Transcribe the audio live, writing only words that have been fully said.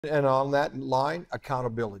And on that line,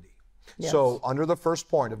 accountability. Yes. So under the first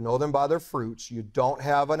point of know them by their fruits, you don't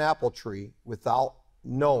have an apple tree without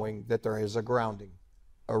knowing that there is a grounding,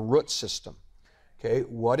 a root system. Okay,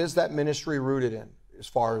 what is that ministry rooted in? As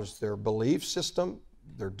far as their belief system,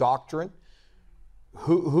 their doctrine,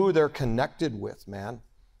 who they're connected with, man.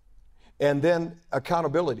 And then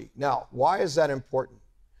accountability. Now, why is that important?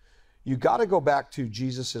 You got to go back to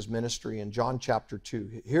Jesus' ministry in John chapter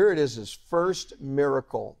 2. Here it is, his first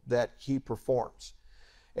miracle that he performs.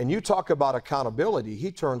 And you talk about accountability,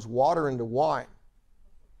 he turns water into wine.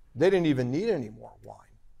 They didn't even need any more wine,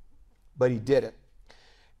 but he did it.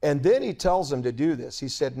 And then he tells them to do this. He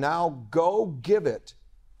said, now go give it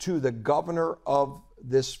to the governor of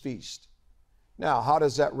this feast. Now, how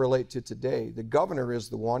does that relate to today? The governor is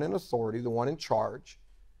the one in authority, the one in charge,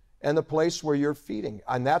 and the place where you're feeding.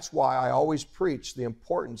 And that's why I always preach the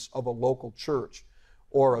importance of a local church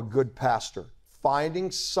or a good pastor, finding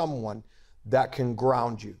someone that can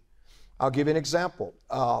ground you. I'll give you an example.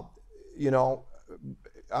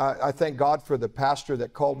 I thank God for the pastor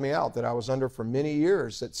that called me out that I was under for many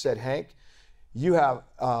years that said, Hank, you have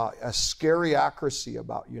a scary accuracy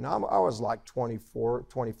about you. Now, I was like 24,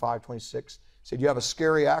 25, 26. He said, you have a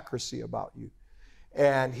scary accuracy about you.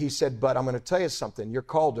 And he said, but I'm going to tell you something. You're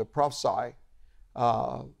called to prophesy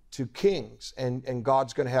to kings, and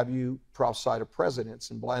God's going to have you prophesy to presidents.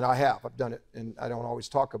 And I have. I've done it, and I don't always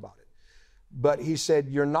talk about it. But he said,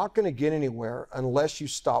 you're not going to get anywhere unless you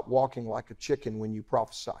stop walking like a chicken when you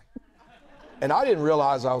prophesy. And I didn't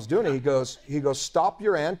realize I was doing it. He goes, stop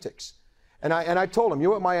your antics. And I told him, you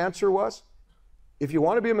know what my answer was? If you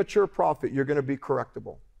want to be a mature prophet, you're going to be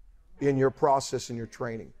correctable in your process and your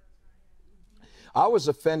training. I was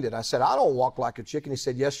offended. I said, I don't walk like a chicken. He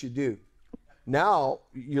said, yes, you do. Now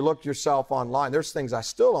you look yourself online. There's things I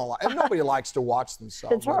still don't like. And nobody likes to watch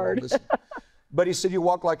themselves. It's hard. But he said, you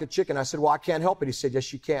walk like a chicken. I said, well, I can't help it. He said,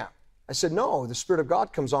 yes, you can. I said, no, the Spirit of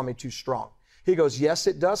God comes on me too strong. He goes, yes,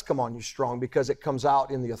 it does come on you strong because it comes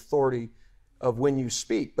out in the authority of when you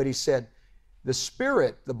speak. But he said, the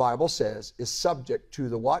Spirit, the Bible says, is subject to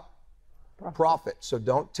the what? Prophet. So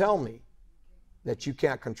don't tell me that you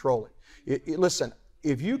can't control it. Listen,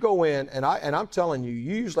 if you go in, and I'm telling you,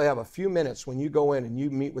 you usually have a few minutes when you go in and you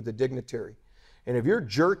meet with the dignitary. And if you're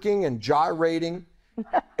jerking and gyrating,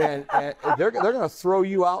 and they're going to throw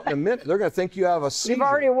you out in a minute. They're going to think you have a seizure. You've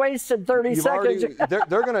already wasted 30 seconds.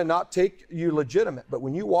 They're going to not take you legitimate. But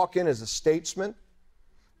when you walk in as a statesman,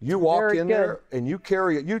 you walk in there and you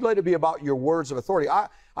carry it. You let it be about your words of authority. I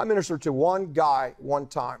ministered to one guy one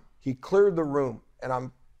time. He cleared the room, and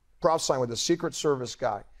I'm prophesying with a Secret Service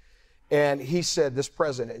guy. And he said, this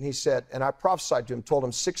president, and he said, and I prophesied to him, told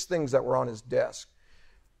him 6 things that were on his desk.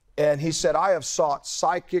 And he said, I have sought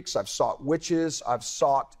psychics, I've sought witches, I've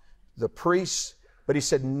sought the priests. But he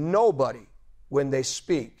said, nobody, when they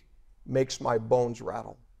speak, makes my bones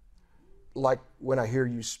rattle like when I hear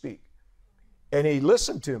you speak. And he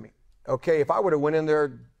listened to me. Okay, if I would have went in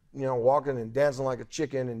there, walking and dancing like a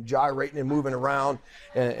chicken and gyrating and moving around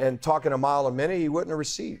and talking a mile a minute, he wouldn't have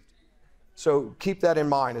received. So keep that in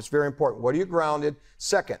mind. It's very important. What are you grounded?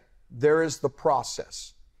 Second, there is the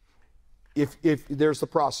process. If there's the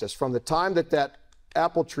process, from the time that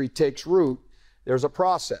apple tree takes root, there's a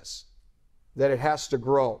process that it has to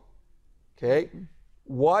grow. Okay?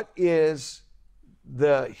 What is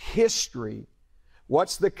the history?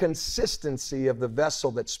 What's the consistency of the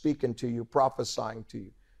vessel that's speaking to you, prophesying to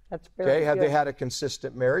you? That's very good. Have they had a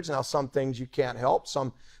consistent marriage? Now, some things you can't help.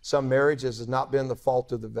 Some marriages has not been the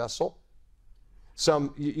fault of the vessel.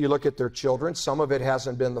 Some, you look at their children, some of it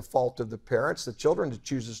hasn't been the fault of the parents. The children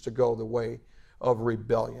chooses to go the way of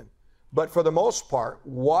rebellion. But for the most part,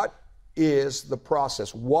 what is the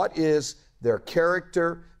process? What is their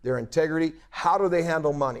character, their integrity? How do they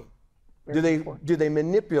handle money? Do they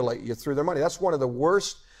manipulate you through their money? That's one of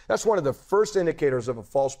the first indicators of a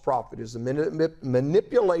false prophet is the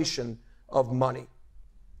manipulation of money.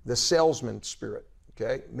 The salesman spirit,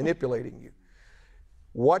 okay, manipulating you.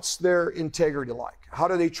 What's their integrity like? How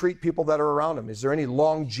do they treat people that are around them? Is there any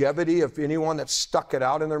longevity of anyone that's stuck it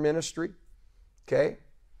out in their ministry? Okay.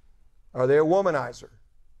 Are they a womanizer?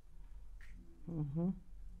 Mm-hmm.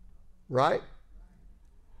 Right?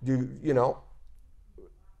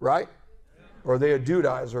 Right? Or are they a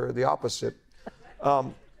dudeizer, or the opposite?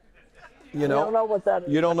 You don't know what that is.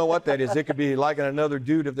 You don't know what that is. It could be liking another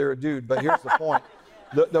dude if they're a dude. But here's the point.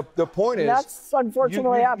 The point is, that's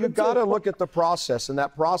unfortunately happened. You've got to look at the process, and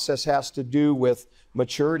that process has to do with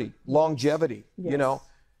maturity, longevity. Yes.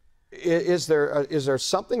 Is there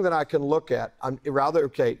something that I can look at? I'm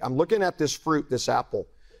looking at this fruit, this apple,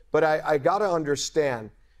 but I got to understand,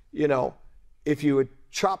 if you would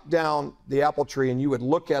chop down the apple tree and you would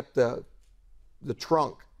look at the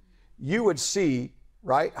trunk, you would see,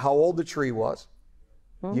 right, how old the tree was.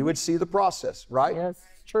 You would see the process, right? Yes,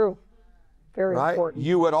 true. Very important.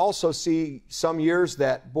 You would also see some years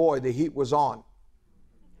that, boy, the heat was on.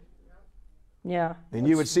 Yeah. And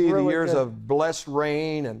you would see the years of blessed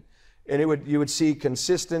rain, and you would see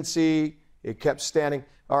consistency. It kept standing.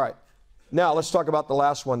 All right. Now let's talk about the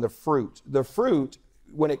last one, the fruit. The fruit,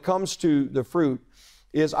 when it comes to the fruit,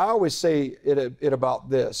 is, I always say it about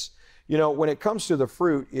this. You know, when it comes to the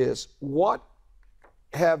fruit, is what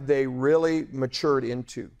have they really matured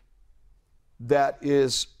into? That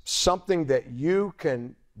is something that you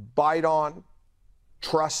can bite on,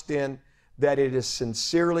 trust in, that it is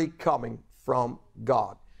sincerely coming from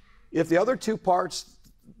God. If the other two parts,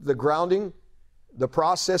 the grounding, the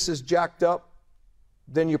process is jacked up,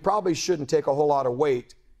 then you probably shouldn't take a whole lot of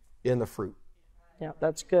weight in the fruit. Yeah,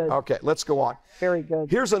 that's good. Okay, let's go on. Very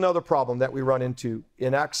good. Here's another problem that we run into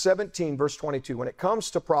in Acts 17, verse 22. When it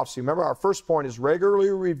comes to prophecy, remember our first point is regularly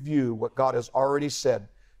review what God has already said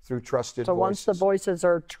through trusted voices. So once the voices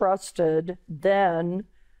are trusted, then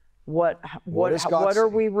what are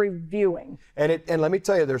we reviewing? And let me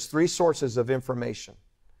tell you, there's three sources of information.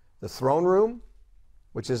 The throne room,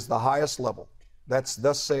 which is the highest level. That's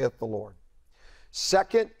thus saith the Lord.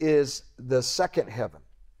 Second is the second heaven,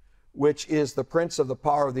 which is the prince of the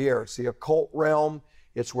power of the air. It's the occult realm.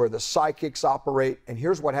 It's where the psychics operate. And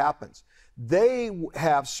here's what happens. They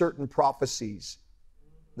have certain prophecies,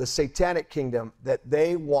 the satanic kingdom, that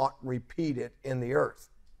they want repeated in the earth.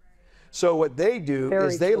 So what they do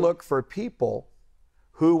is they look for people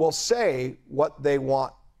who will say what they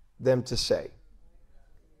want them to say.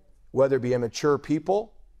 Whether it be immature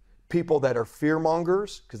people, people that are fear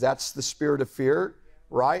mongers, because that's the spirit of fear,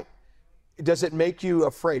 right? Does it make you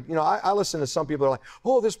afraid? You know, I listen to some people that are like,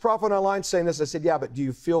 oh, this prophet online saying this. I said, yeah, but do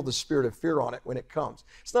you feel the spirit of fear on it when it comes?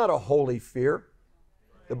 It's not a holy fear.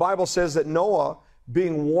 The Bible says that Noah,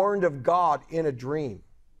 being warned of God in a dream,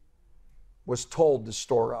 was told to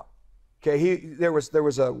store up. Okay, there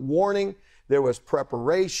was a warning, there was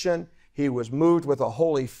preparation. He was moved with a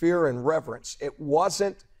holy fear and reverence. It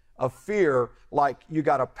wasn't a fear like you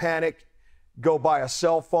got to panic, go buy a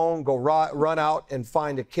cell phone, go run out and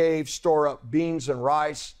find a cave, store up beans and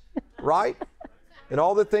rice, right? And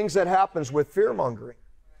all the things that happens with fear mongering.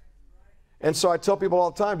 And so I tell people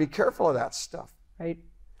all the time, be careful of that stuff. Right.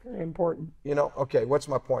 Very important. You know, okay, what's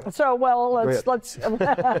my point? So, well,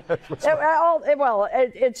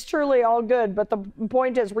 it's truly all good, but the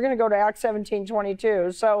point is we're going to go to Acts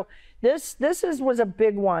 17:22. So this was a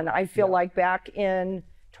big one, I feel like, back in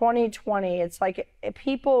 2020. It's like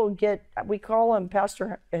people get, we call them,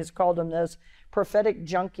 Pastor has called them this, prophetic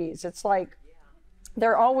junkies. It's like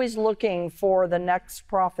they're always looking for the next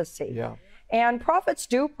prophecy. Yeah. And prophets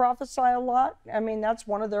do prophesy a lot. I mean, that's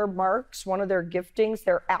one of their marks, one of their giftings.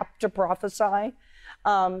 They're apt to prophesy.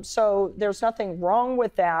 So there's nothing wrong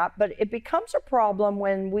with that. But it becomes a problem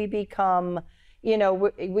when we become, you know,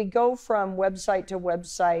 we go from website to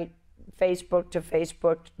website, Facebook to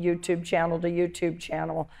Facebook, YouTube channel to YouTube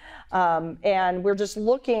channel. And we're just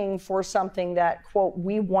looking for something that, quote,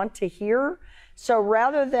 we want to hear. So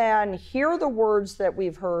rather than hear the words that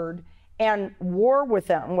we've heard and war with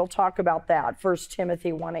them, we'll talk about that, 1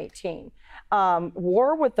 Timothy 1:18.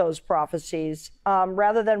 War with those prophecies.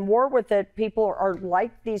 Rather than war with it, people are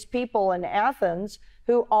like these people in Athens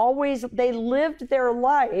who they lived their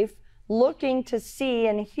life looking to see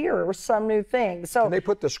and hear some new thing. So, can they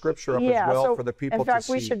put the scripture up as well for the people to see? In fact,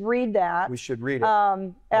 we should read that. We should read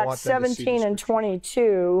it. Acts 17 and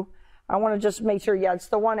 22. I want to just make sure, it's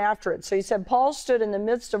the one after it. So he said, Paul stood in the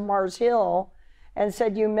midst of Mars Hill and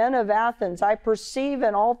said, you men of Athens, I perceive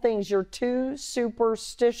in all things you're too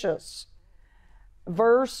superstitious.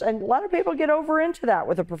 Verse, and a lot of people get over into that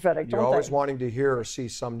with the prophetic, don't they? You're always wanting to hear or see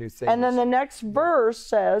some new thing. And then the next verse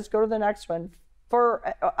says, go to the next one.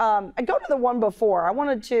 I go to the one before. I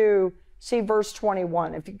wanted to see verse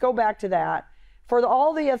 21. If you go back to that, for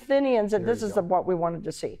all the Athenians, and this is what we wanted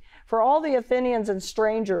to see. For all the Athenians and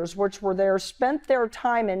strangers which were there spent their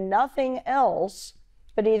time in nothing else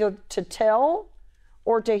but either to tell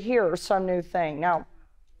or to hear some new thing. Now,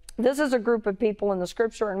 this is a group of people in the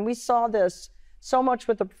scripture, and we saw this so much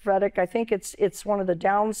with the prophetic. I think it's one of the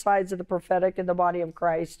downsides of the prophetic in the body of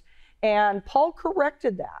Christ. And Paul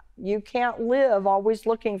corrected that. You can't live always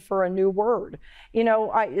looking for a new word. You know,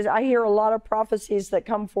 I hear a lot of prophecies that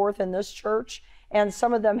come forth in this church, and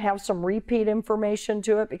some of them have some repeat information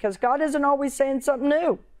to it because God isn't always saying something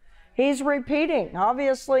new. He's repeating.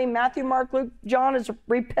 Obviously, Matthew, Mark, Luke, John is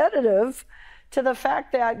repetitive to the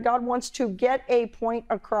fact that God wants to get a point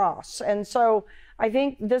across. And so I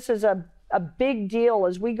think this is a big deal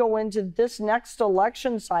as we go into this next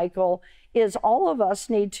election cycle, is all of us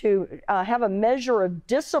need to have a measure of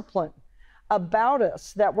discipline about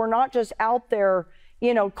us, that we're not just out there,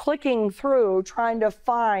 you know, clicking through trying to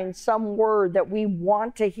find some word that we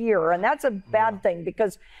want to hear. And that's a bad thing,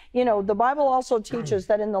 because, you know, the Bible also teaches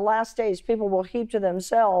that in the last days, people will heap to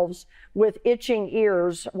themselves with itching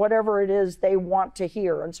ears whatever it is they want to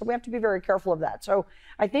hear. And so we have to be very careful of that. So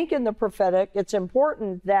I think in the prophetic, it's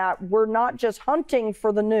important that we're not just hunting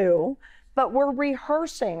for the new, but we're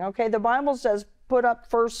rehearsing. Okay, the Bible says, put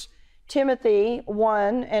up 1 Timothy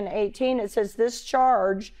 1:18. It says, this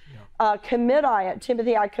charge commit I,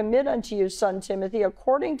 Timothy, I commit unto you, son Timothy,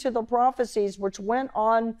 according to the prophecies which went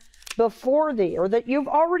on before thee, or that you've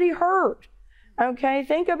already heard. Okay,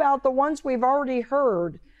 think about the ones we've already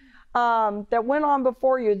heard that went on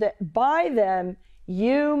before you, that by them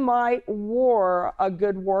you might war a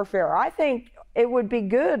good warfare. I think it would be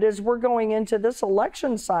good, as we're going into this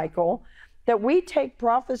election cycle, that we take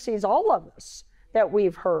prophecies, all of us, that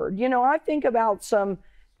we've heard. You know, I think about some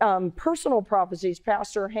personal prophecies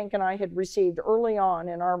Pastor Hank and I had received early on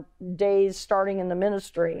in our days starting in the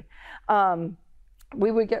ministry.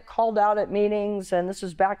 We would get called out at meetings, and this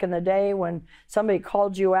is back in the day when somebody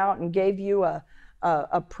called you out and gave you a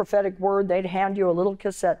prophetic word. They'd hand you a little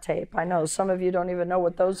cassette tape. I know some of you don't even know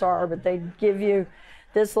what those are, but they'd give you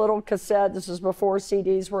this little cassette. This was before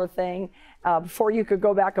CDs were a thing, before you could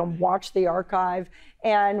go back and watch the archive.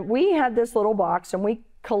 And we had this little box, and we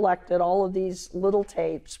collected all of these little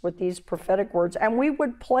tapes with these prophetic words, and we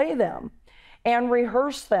would play them and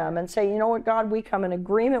rehearse them and say, you know what, God, we come in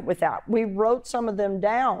agreement with that. We wrote some of them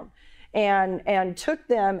down and took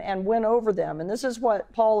them and went over them. And this is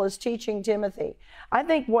what Paul is teaching Timothy. I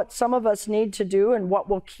think what some of us need to do, and what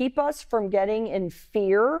will keep us from getting in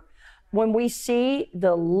fear when we see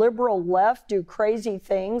the liberal left do crazy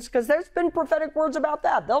things, because there's been prophetic words about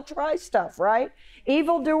that. They'll try stuff, right?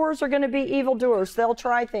 Evildoers are going to be evildoers. They'll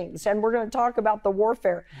try things, and we're going to talk about the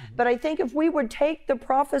warfare. But I think if we would take the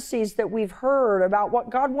prophecies that we've heard about what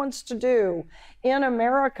God wants to do in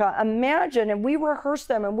America, imagine, and we rehearse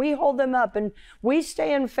them, and we hold them up, and we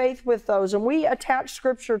stay in faith with those, and we attach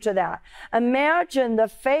scripture to that. Imagine the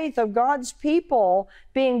faith of God's people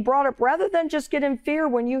being brought up, rather than just get in fear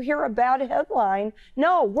when you hear a bad headline.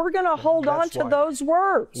 No, we're going to hold on to those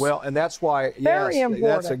words. Well, and that's why, Very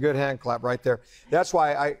important. That's a good hand clap right there. That's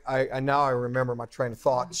why I now I remember my train of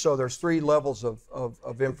thought. So there's 3 levels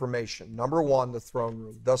of information. Number 1, the throne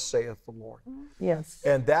room, thus saith the Lord. Yes.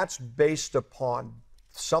 And that's based upon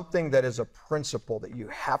something that is a principle that you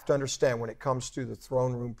have to understand when it comes to the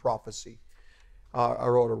throne room prophecy. I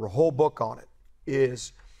wrote a whole book on it.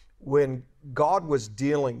 Is when God was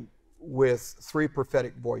dealing with 3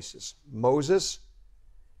 prophetic voices: Moses,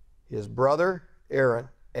 his brother Aaron,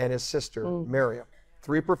 and his sister Miriam.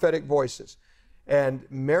 3 prophetic voices. And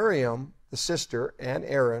Miriam, the sister, and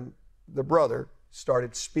Aaron, the brother,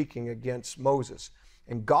 started speaking against Moses.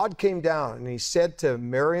 And God came down and he said to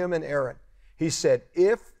Miriam and Aaron, he said,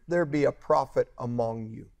 if there be a prophet among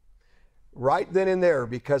you. Right then and there,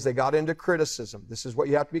 because they got into criticism. This is what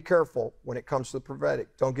you have to be careful when it comes to the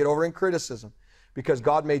prophetic. Don't get over in criticism, because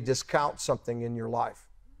God may discount something in your life.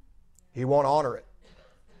 He won't honor it.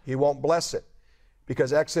 He won't bless it.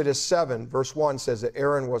 Because Exodus 7 verse 1 says that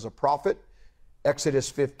Aaron was a prophet. Exodus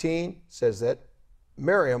 15 says that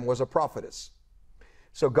Miriam was a prophetess.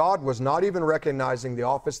 So God was not even recognizing the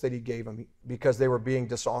office that he gave them, because they were being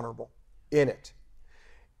dishonorable in it.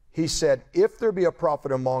 He said, if there be a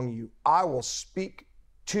prophet among you, I will speak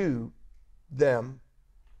to them,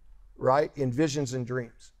 right, in visions and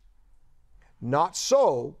dreams. Not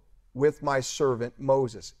so with my servant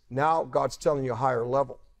Moses. Now God's telling you a higher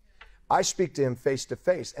level. I speak to him face to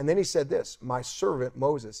face. And then he said this, my servant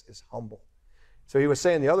Moses is humble. So he was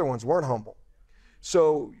saying the other ones weren't humble.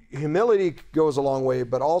 So humility goes a long way,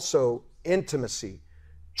 but also intimacy.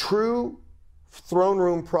 True throne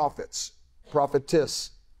room prophets,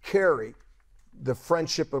 prophetess, carry the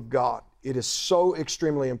friendship of God. It is so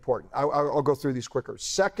extremely important. I'll go through these quicker.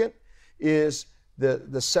 Second is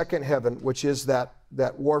the second heaven, which is that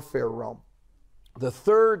warfare realm. The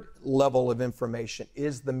third level of information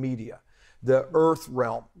is the media, the earth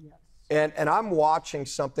realm. Yes. And I'm watching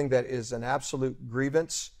something that is an absolute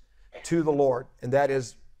grievance to the Lord, and that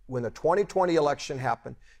is when the 2020 election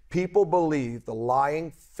happened, people believed the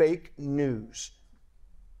lying fake news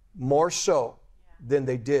more so than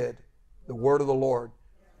they did the word of the Lord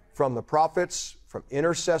from the prophets, from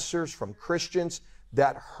intercessors, from Christians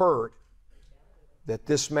that heard that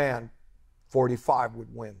this man, 45,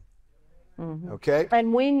 would win. Mm-hmm. Okay?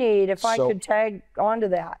 And we need, if I could tag onto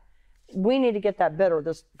that, we need to get that better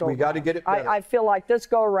this go around. We got to get it better. I feel like this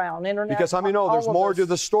go around, internet. Because how many know there's more to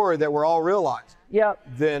the story that we're all realizing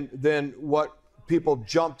than what people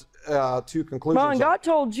jumped to conclusions. Well, and God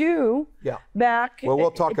told you back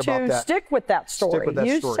we'll talk about that. Stick with that story. Stick with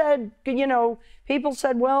that story. Said, people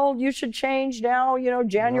said, well, you should change now,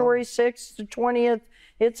 January 6th to 20th,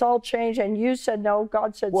 it's all changed. And you said, no,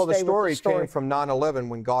 God said, well, stay with the story. Came from 9/11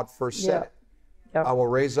 when God first said it. Yep. I will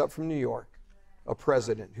raise up from New York a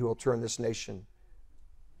president who will turn this nation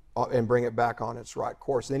and bring it back on its right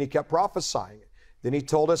course. And then he kept prophesying it. Then he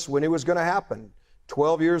told us when it was going to happen,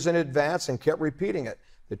 12 years in advance, and kept repeating it.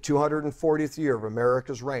 The 240th year of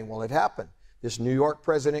America's reign. Well, it happened. This New York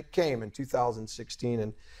president came in 2016,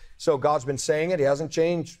 and so God's been saying it. He hasn't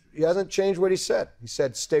changed. He hasn't changed what he said. He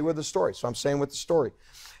said, stay with the story. So I'm staying with the story.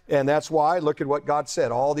 And that's why, look at what God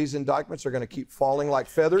said. All these indictments are going to keep falling like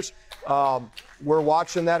feathers. We're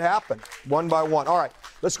watching that happen one by one. All right,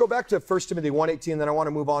 let's go back to 1 Timothy 1:18, then I want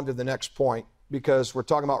to move on to the next point, because we're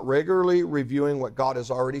talking about regularly reviewing what God has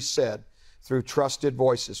already said through trusted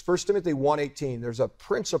voices. 1 Timothy 1:18, there's a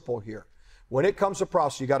principle here. When it comes to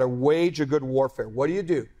prophecy, you got to wage a good warfare. What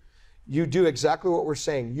do? You do exactly what we're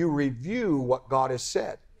saying. You review what God has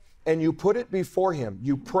said, and you put it before Him.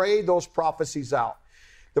 You pray those prophecies out.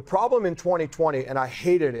 The problem in 2020, and I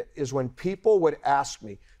hated it, is when people would ask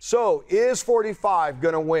me, so is 45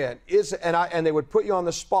 going to win? And they would put you on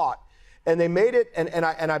the spot. And they made it, and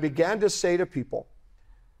I began to say to people,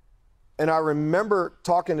 and I remember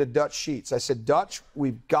talking to Dutch Sheets. I said, Dutch,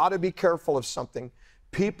 we've got to be careful of something.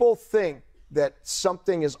 People think that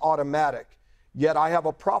something is automatic, yet I have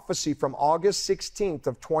a prophecy from August 16th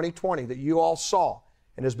of 2020 that you all saw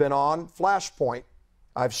and has been on Flashpoint.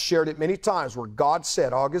 I've shared it many times where God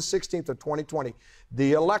said, August 16th of 2020,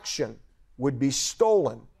 the election would be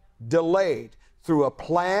stolen, delayed through a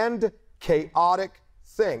planned, chaotic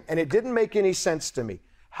thing. And it didn't make any sense to me.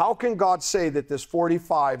 How can God say that this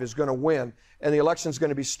 45 is going to win and the election is going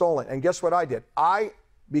to be stolen? And guess what I did? I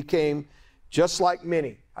became just like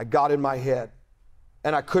many. I got in my head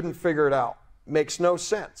and I couldn't figure it out. Makes no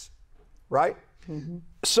sense, right? Mm-hmm.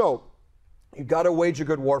 So you got to wage a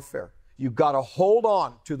good warfare. You've got to hold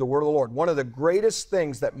on to the word of the Lord. One of the greatest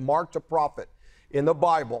things that marked a prophet in the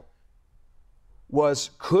Bible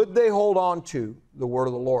was, could they hold on to the word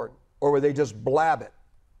of the Lord, or would they just blab it?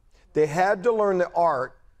 They had to learn the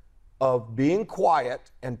art of being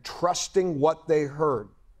quiet and trusting what they heard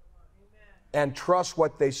and trust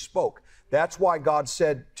what they spoke. That's why God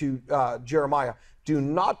said to Jeremiah, do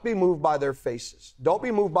not be moved by their faces. Don't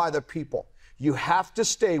be moved by the people. You have to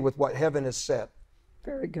stay with what heaven has said.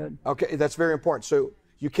 Very good. Okay, that's very important. So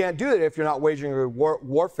you can't do that if you're not waging a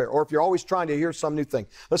warfare, or if you're always trying to hear some new thing.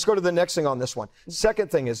 Let's go to the next thing on this one. Second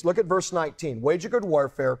thing is, look at verse 19. Wage a good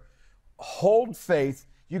warfare, hold faith.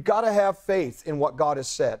 You got to have faith in what God has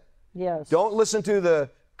said. Yes. Don't listen to the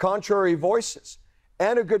contrary voices.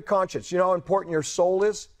 And a good conscience. You know how important your soul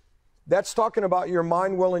is? That's talking about your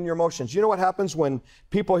mind, will, and your emotions. You know what happens when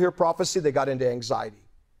people hear prophecy? They got into anxiety.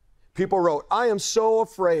 People wrote, I am so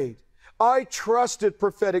afraid. I trusted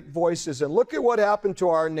prophetic voices, and look at what happened to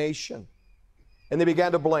our nation. And they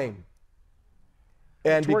began to blame.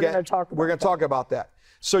 And we're going to talk about that.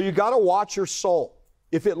 So you got to watch your soul.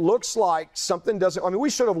 If it looks like something doesn't, I mean, we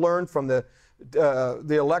should have learned from the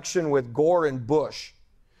election with Gore and Bush.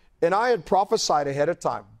 And I had prophesied ahead of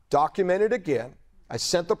time, documented again. I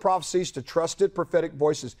sent the prophecies to trusted prophetic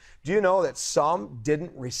voices. Do you know that some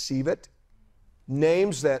didn't receive it?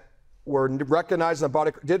 Names that were recognized in the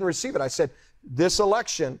body didn't receive it. I said, this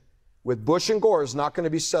election with Bush and Gore is not going to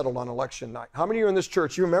be settled on election night. How many of you in this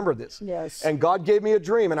church, you remember this? Yes. And God gave me a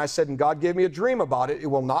dream, and I said, and God gave me a dream about it. It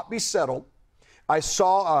will not be settled. I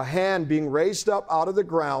saw a hand being raised up out of the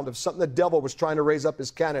ground of something the devil was trying to raise up his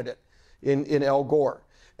candidate in Al Gore.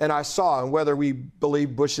 And I saw, and whether we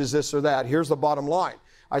believe Bush is this or that, here's the bottom line.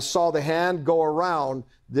 I saw the hand go around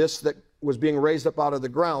this that was being raised up out of the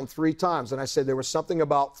ground 3 times. And I said there was something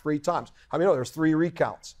about 3 times. How many know there's 3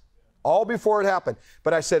 recounts? All before it happened.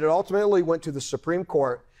 But I said it ultimately went to the Supreme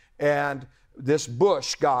Court, and this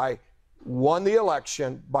Bush guy won the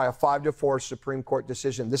election by a 5-4 Supreme Court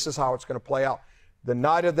decision. This is how it's going to play out. The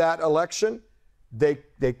night of that election, they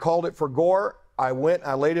called it for Gore. I went,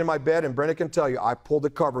 I laid in my bed, and Brenda can tell you, I pulled the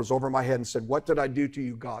covers over my head and said, what did I do to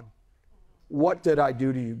you, God? What did I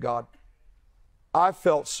do to you, God? I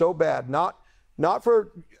felt so bad. Not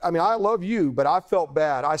for, I mean, I love you, but I felt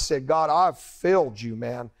bad. I said, God, I've failed you,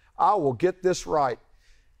 man. I will get this right.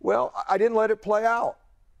 Well, I didn't let it play out.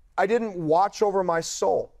 I didn't watch over my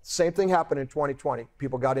soul. Same thing happened in 2020.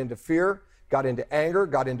 People got into fear, got into anger,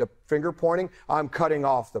 got into finger pointing. I'm cutting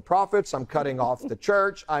off the prophets. I'm cutting off the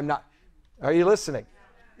church. I'm not. Are you listening?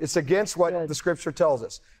 It's against what the Scripture tells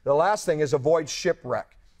us. The last thing is avoid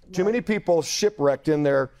shipwreck. Too many people shipwrecked in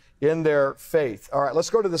their faith. All right, let's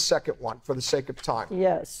go to the second one for the sake of time.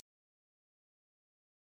 Yes.